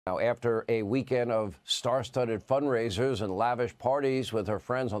Now, after a weekend of star-studded fundraisers and lavish parties with her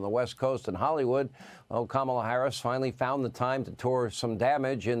friends on the West Coast and Hollywood, Kamala Harris finally found the time to tour some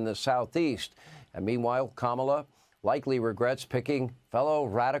damage in the Southeast. And meanwhile, Kamala likely regrets picking fellow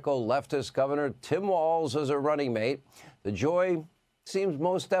radical leftist Governor Tim Walz as a running mate. The joy seems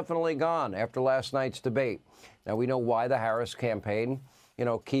most definitely gone after last night's debate. Now, we know why the Harris campaign,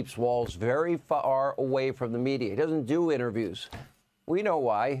 keeps Walz very far away from the media. He doesn't do interviews. We know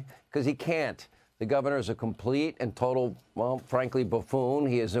why, because he can't. The governor is a complete and total, well, frankly, buffoon.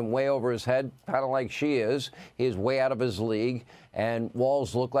 He is in way over his head, kind of like she is. He is way out of his league. And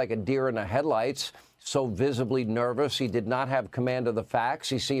Walz looked like a deer in the headlights, so visibly nervous. He did not have command of the facts.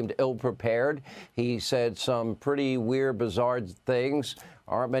 He seemed ill-prepared. He said some pretty weird, bizarre things.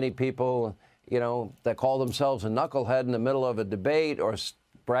 Aren't many people, that call themselves a knucklehead in the middle of a debate or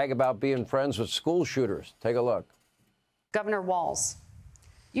brag about being friends with school shooters. Take a look. Governor Walz,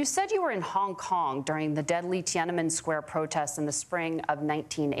 you said you were in Hong Kong during the deadly Tiananmen Square protests in the spring of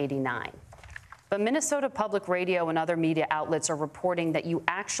 1989. But Minnesota Public Radio and other media outlets are reporting that you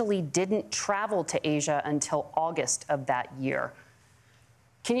actually didn't travel to Asia until August of that year.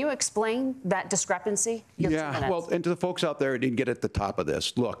 Can you explain that discrepancy? Yeah, well, and to the folks out there who didn't get at the top of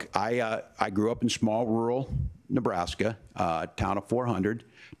this, look, I grew up in small rural Nebraska, town of 400,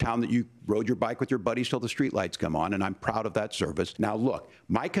 town that you rode your bike with your buddies till the streetlights come on, and I'm proud of that service. Now, look,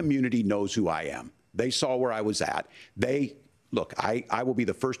 my community knows who I am. They saw where I was at. Look, I will be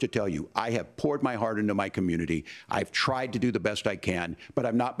the first to tell you, I have poured my heart into my community. I've tried to do the best I can, but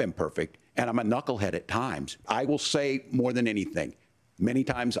I've not been perfect, and I'm a knucklehead at times. I will say more than anything, many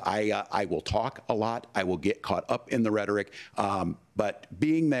times I will talk a lot. I will get caught up in the rhetoric, but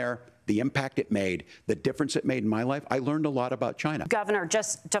being there, the impact it made, the difference it made in my life, I learned a lot about China. Governor,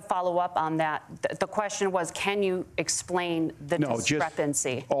 just to follow up on that, the question was, can you explain the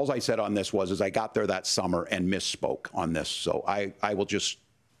discrepancy? All I said on this was I got there that summer and misspoke on this. So I will just,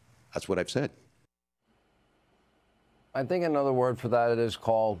 that's what I've said. I think another word for that is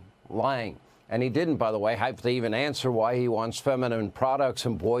called lying. And he didn't, by the way, have to even answer why he wants feminine products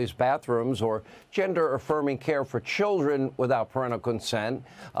in boys' bathrooms or gender-affirming care for children without parental consent.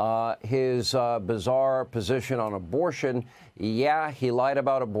 His bizarre position on abortion, yeah, he lied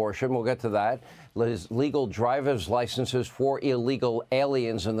about abortion. We'll get to that. His legal driver's licenses for illegal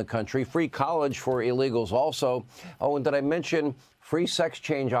aliens in the country. Free college for illegals also. Oh, and did I mention free sex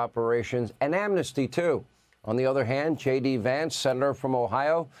change operations and amnesty, too? On the other hand, J.D. Vance, senator from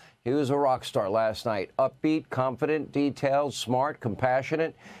Ohio, he was a rock star last night. Upbeat, confident, detailed, smart,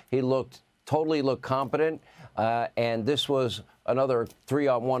 compassionate. He totally looked competent. And this was another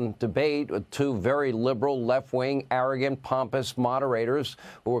 3-on-1 debate with two very liberal, left-wing, arrogant, pompous moderators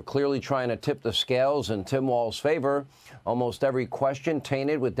who were clearly trying to tip the scales in Tim Walz's favor. Almost every question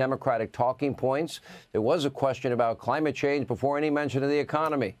tainted with Democratic talking points. There was a question about climate change before any mention of the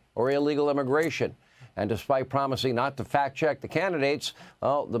economy or illegal immigration. And despite promising not to fact-check the candidates,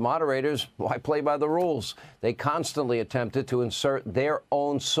 well, the moderators, why play by the rules? They constantly attempted to insert their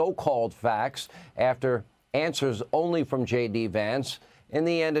own so-called facts after answers only from J.D. Vance. In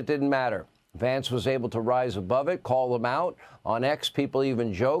the end, it didn't matter. Vance was able to rise above it, call them out. On X, people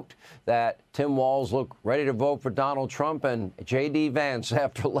even joked that Tim Walz looked ready to vote for Donald Trump and J.D. Vance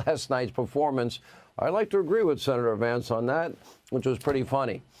after last night's performance. I'd like to agree with Senator Vance on that, which was pretty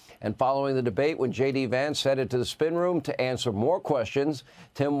funny. And following the debate, when J.D. Vance headed to the spin room to answer more questions,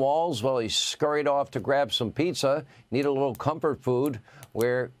 Tim Walz, well, he scurried off to grab some pizza, needed a little comfort food,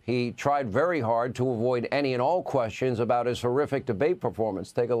 where he tried very hard to avoid any and all questions about his horrific debate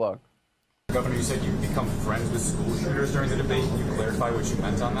performance. Take a look. Governor, you said you'd become friends with school shooters during the debate. Can you clarify what you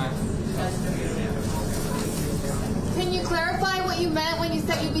meant on that? Can you clarify what you meant when you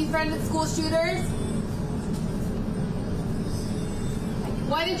said you'd be friends with school shooters?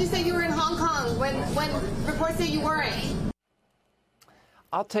 Why did you say you were in Hong Kong when reports say you weren't?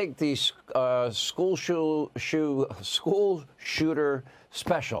 I'll take the school shooter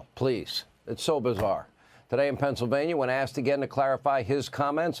special, please. It's so bizarre. Today in Pennsylvania, when asked again to clarify his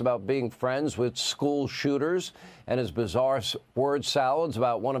comments about being friends with school shooters and his bizarre word salads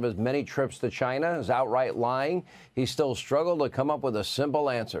about one of his many trips to China, his outright lying, he still struggled to come up with a simple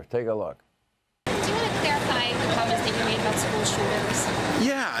answer. Take a look. Do you want to clarify the comments that you made about school shooters?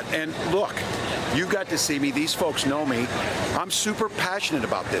 Yeah, and look, you got to see me. These folks know me. I'm super passionate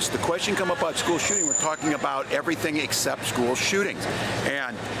about this. The question come up about school shooting. We're talking about everything except school shootings.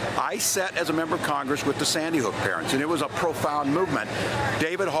 And I sat as a member of Congress with the Sandy Hook parents, and it was a profound movement.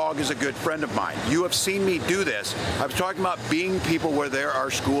 David Hogg is a good friend of mine. You have seen me do this. I was talking about being people where there are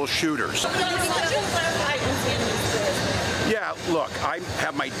school shooters. Yeah, look, I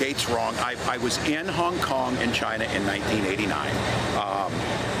have my dates wrong. I was in Hong Kong and China in 1989.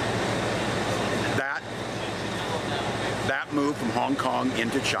 That move from Hong Kong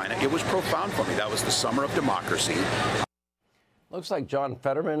into China, it was profound for me. That was the summer of democracy. Looks like John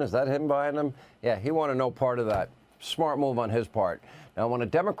Fetterman. Is that him behind him? Yeah, he wanted no part of that. Smart move on his part. Now, when a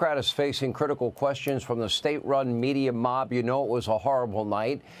Democrat is facing critical questions from the state-run media mob, you know it was a horrible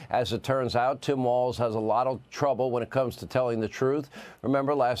night. As it turns out, Tim Walz has a lot of trouble when it comes to telling the truth.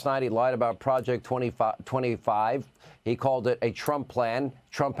 Remember, last night he lied about Project 25. He called it a Trump plan.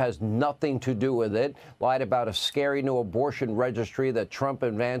 Trump has nothing to do with it. Lied about a scary new abortion registry that Trump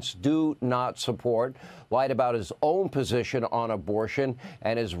and Vance do not support. Lied about his own position on abortion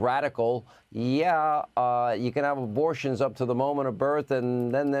and his radical, you can have abortions up to the moment of birth,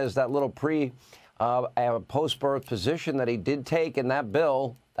 and then there's that little post-birth position that he did take in that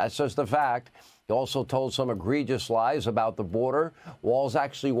bill. That's just a fact. He also told some egregious lies about the border. Walz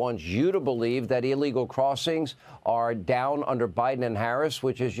actually wants you to believe that illegal crossings are down under Biden and Harris,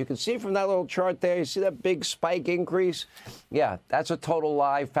 which, as you can see from that little chart there, you see that big spike increase? Yeah, that's a total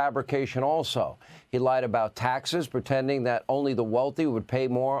lie fabrication also. He lied about taxes, pretending that only the wealthy would pay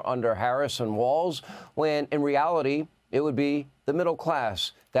more under Harris and Walz, when in reality, it would be the middle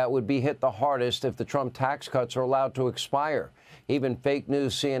class that would be hit the hardest if the Trump tax cuts are allowed to expire. Even fake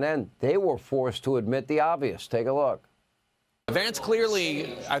news CNN, they were forced to admit the obvious. Take a look. Vance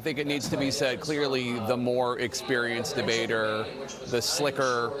clearly, I think it needs to be said, clearly the more experienced debater, the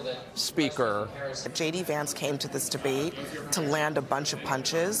slicker speaker. J.D. Vance came to this debate to land a bunch of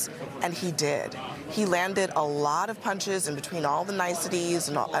punches, and he did. He landed a lot of punches in between all the niceties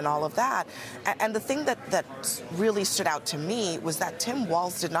and all of that. And the thing that really stood out to me was that Tim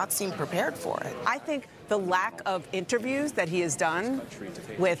Walz did not seem prepared for it. I think the lack of interviews that he has done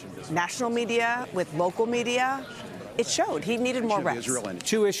with national media, with local media, it showed. He needed more reps.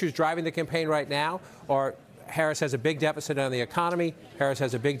 Two issues driving the campaign right now are Harris has a big deficit on the economy, Harris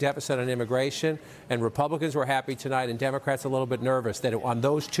has a big deficit on immigration, and Republicans were happy tonight and Democrats a little bit nervous that on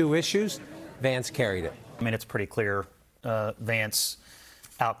those two issues, Vance carried it. I mean, it's pretty clear Vance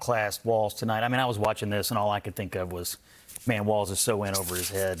outclassed Walz tonight. I mean, I was watching this and all I could think of was, man, Walz is so in over his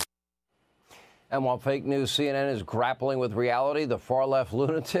head. And while fake news CNN is grappling with reality, the far-left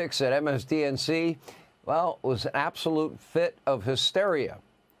lunatics at MSDNC, well, it was an absolute fit of hysteria.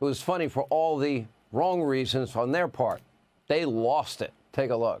 It was funny for all the wrong reasons on their part. They lost it.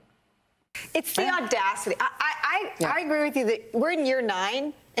 Take a look. It's the audacity. I agree with you that we're in year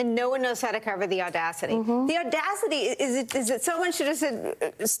 9 and no one knows how to cover the audacity. The audacity is that someone should have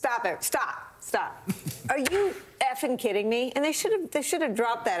said, stop it, stop. Are you effing kidding me? And they should have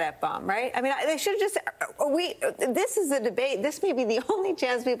dropped that F-bomb, right? I mean, they should have just, this is a debate. This may be the only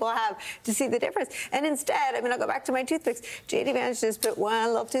chance people have to see the difference. And instead, I mean, I'll go back to my toothpicks. J.D. Vance just put one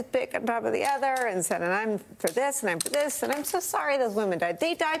little toothpick on top of the other and said, and I'm for this, and I'm for this, and I'm so sorry those women died.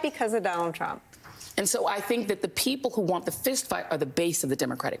 They died because of Donald Trump. And so I think that the people who want the fist fight are the base of the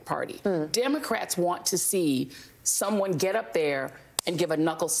Democratic Party. Democrats want to see someone get up there and give a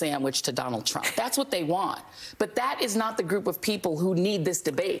knuckle sandwich to Donald Trump. That's what they want. But that is not the group of people who need this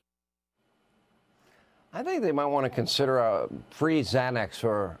debate. I think they might want to consider a free Xanax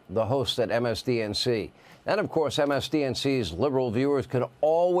for the host at MSDNC. And, of course, MSDNC's liberal viewers can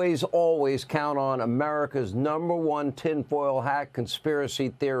always count on America's #1 tinfoil hat conspiracy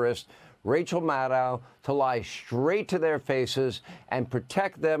theorist, Rachel Maddow, to lie straight to their faces and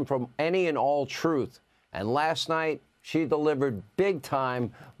protect them from any and all truth. And last night, she delivered big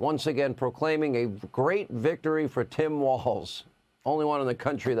time, once again proclaiming a great victory for Tim Walz. Only one in the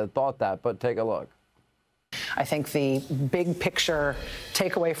country that thought that, but take a look. I think the big picture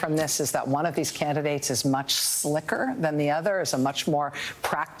takeaway from this is that one of these candidates is much slicker than the other, is a much more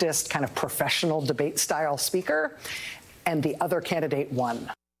practiced, kind of professional debate-style speaker, and the other candidate won.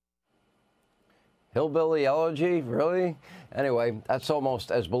 Hillbilly elegy, really? Anyway, that's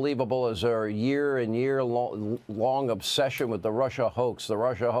almost as believable as our year-and-year-long obsession with the Russia hoax, the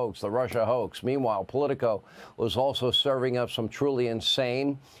Russia hoax, the Russia hoax. Meanwhile, Politico was also serving up some truly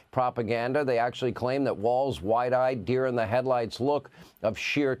insane propaganda. They actually claimed that Walz's wide-eyed, deer-in-the-headlights look of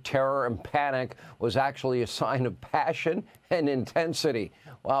sheer terror and panic was actually a sign of passion and intensity.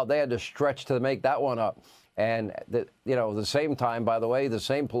 Wow, they had to stretch to make that one up. And, the same time, by the way, the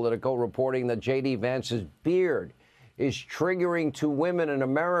same Politico reporting that J.D. Vance's beard is triggering to women in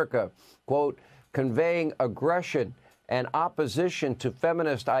America, quote, conveying aggression and opposition to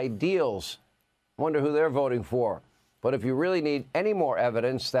feminist ideals. Wonder who they're voting for. But if you really need any more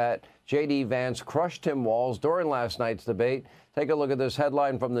evidence that J.D. Vance crushed Tim Walz during last night's debate, take a look at this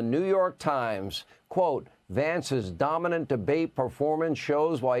headline from the New York Times. Quote, Vance's dominant debate performance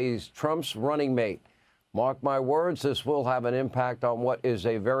shows why he's Trump's running mate. Mark my words, this will have an impact on what is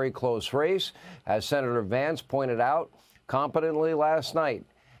a very close race. As Senator Vance pointed out competently last night,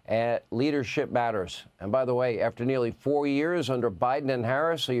 leadership matters. And by the way, after nearly 4 years under Biden and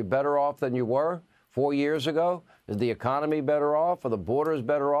Harris, are you better off than you were 4 years ago? Is the economy better off? Are the borders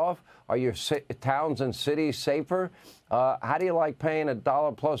better off? Are your towns and cities safer? How do you like paying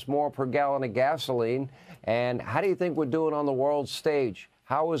 $1 plus more per gallon of gasoline? And how do you think we're doing on the world stage?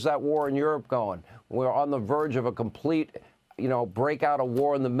 How is that war in Europe going? We're on the verge of a complete, breakout of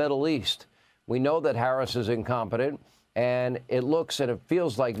war in the Middle East. We know that Harris is incompetent, and it looks and it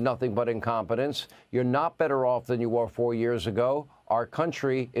feels like nothing but incompetence. You're not better off than you were 4 years ago. Our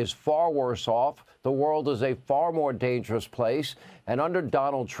country is far worse off. The world is a far more dangerous place. And under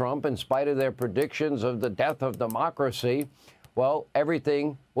Donald Trump, in spite of their predictions of the death of democracy, well,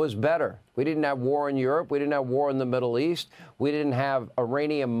 everything was better. We didn't have war in Europe. We didn't have war in the Middle East. We didn't have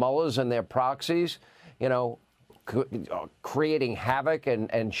Iranian mullahs and their proxies, creating havoc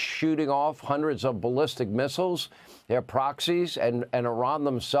and shooting off hundreds of ballistic missiles. Their proxies and Iran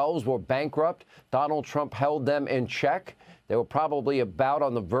themselves were bankrupt. Donald Trump held them in check. They were probably about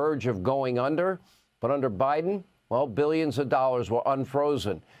on the verge of going under. But under Biden, well, billions of dollars were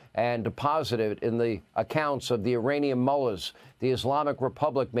unfrozen and deposited in the accounts of the Iranian mullahs. The Islamic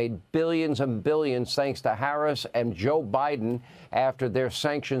Republic made billions and billions thanks to Harris and Joe Biden after their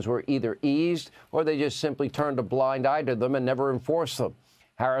sanctions were either eased or they just simply turned a blind eye to them and never enforced them.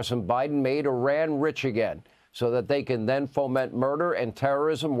 Harris and Biden made Iran rich again so that they can then foment murder and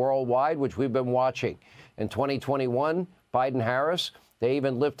terrorism worldwide, which we've been watching. In 2021, Biden-Harris, they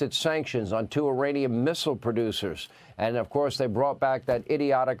even lifted sanctions on 2 Iranian missile producers. And, of course, they brought back that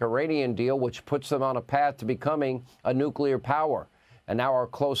idiotic Iranian deal, which puts them on a path to becoming a nuclear power. And now our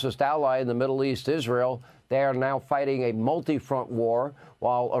closest ally in the Middle East, Israel, they are now fighting a multi-front war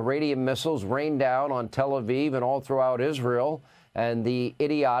while Iranian missiles rain down on Tel Aviv and all throughout Israel. And the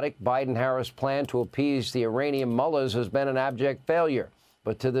idiotic Biden-Harris plan to appease the Iranian mullahs has been an abject failure.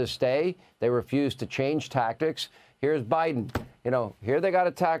 But to this day, they refuse to change tactics. Here's Biden. Here they got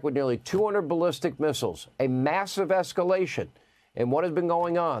attacked with nearly 200 ballistic missiles, a massive escalation in what has been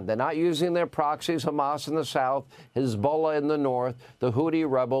going on. They're not using their proxies, Hamas in the south, Hezbollah in the north, the Houthi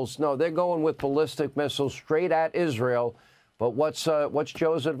rebels. No, they're going with ballistic missiles straight at Israel. But what's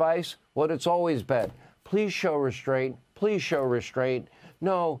Joe's advice? What it's always been. Please show restraint. Please show restraint.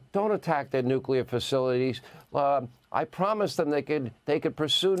 No, don't attack their nuclear facilities. I promised them they could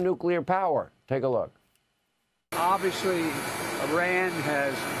pursue nuclear power. Take a look. Obviously, Iran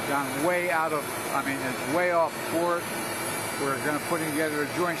has gone way it's way off court. We're going to put together a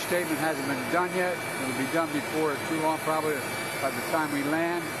joint statement. Hasn't been done yet. It'll be done before too long, probably by the time we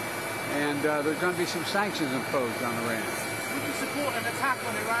land. And there's going to be some sanctions imposed on Iran. Would you support an attack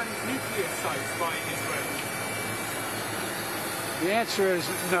on Iran's nuclear sites by Israel? The answer is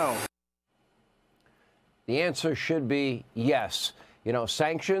no. The answer should be yes.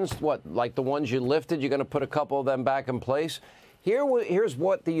 Sanctions, like the ones you lifted, you're going to put a couple of them back in place. Here's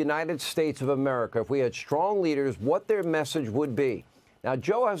what the United States of America, if we had strong leaders, what their message would be. Now,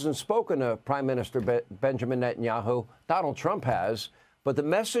 Joe hasn't spoken to Prime Minister Benjamin Netanyahu. Donald Trump has. But the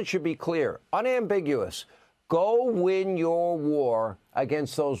message should be clear, unambiguous. Go win your war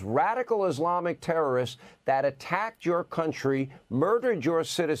against those radical Islamic terrorists that attacked your country, murdered your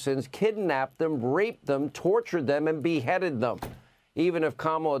citizens, kidnapped them, raped them, tortured them, and beheaded them. Even if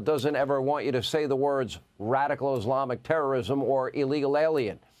Kamala doesn't ever want you to say the words radical Islamic terrorism or illegal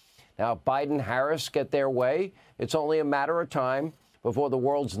alien. Now, if Biden-Harris get their way, it's only a matter of time before the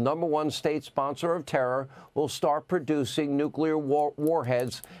world's #1 state sponsor of terror will start producing nuclear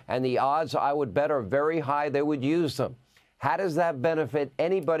warheads, and the odds, I would bet, are very high they would use them. How does that benefit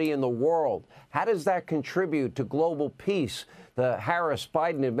anybody in the world? How does that contribute to global peace? The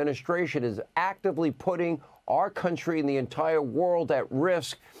Harris-Biden administration is actively putting our country and the entire world at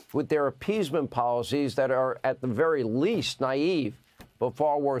risk with their appeasement policies that are, at the very least, naive, but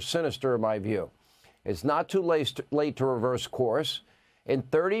far worse, sinister, in my view. It's not too late to reverse course. In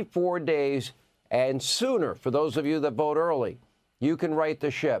 34 days and sooner, for those of you that vote early, you can right the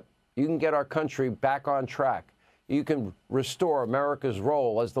ship. You can get our country back on track. You can restore America's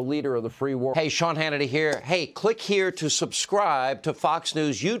role as the leader of the free world. Hey, Sean Hannity here. Hey, click here to subscribe to Fox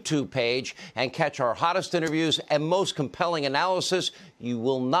News YouTube page and catch our hottest interviews and most compelling analysis. You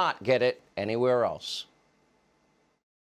will not get it anywhere else.